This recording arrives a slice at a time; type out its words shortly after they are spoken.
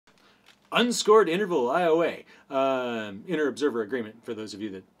Unscored Interval IOA, interobserver agreement, for those of you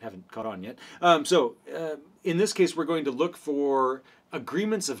that haven't caught on yet. In this case, we're going to look for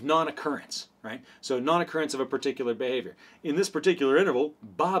agreements of non-occurrence, right? So non-occurrence of a particular behavior. In this particular interval,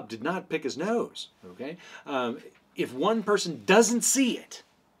 Bob did not pick his nose, okay? If one person doesn't see it,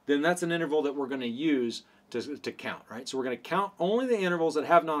 then that's an interval that we're going to use to count, right? So we're going to count only the intervals that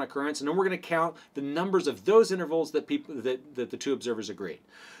have non-occurrence, and then we're going to count the numbers of those intervals that the two observers agreed.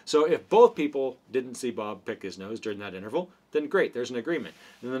 So if both people didn't see Bob pick his nose during that interval, then great, there's an agreement.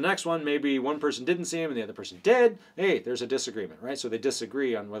 And the next one, maybe one person didn't see him and the other person did. Hey, there's a disagreement, right? So they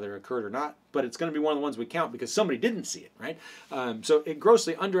disagree on whether it occurred or not, but it's going to be one of the ones we count because somebody didn't see it, right? So it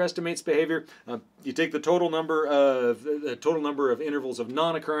grossly underestimates behavior. You take the total number of intervals of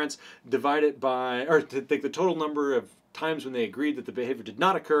non-occurrence, divide it by, or take the total number of times when they agreed that the behavior did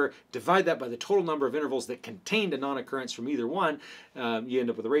not occur, divide that by the total number of intervals that contained a non-occurrence from either one. You end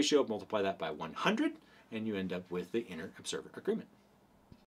up with a ratio, multiply that by 100, and you end up with the interobserver agreement.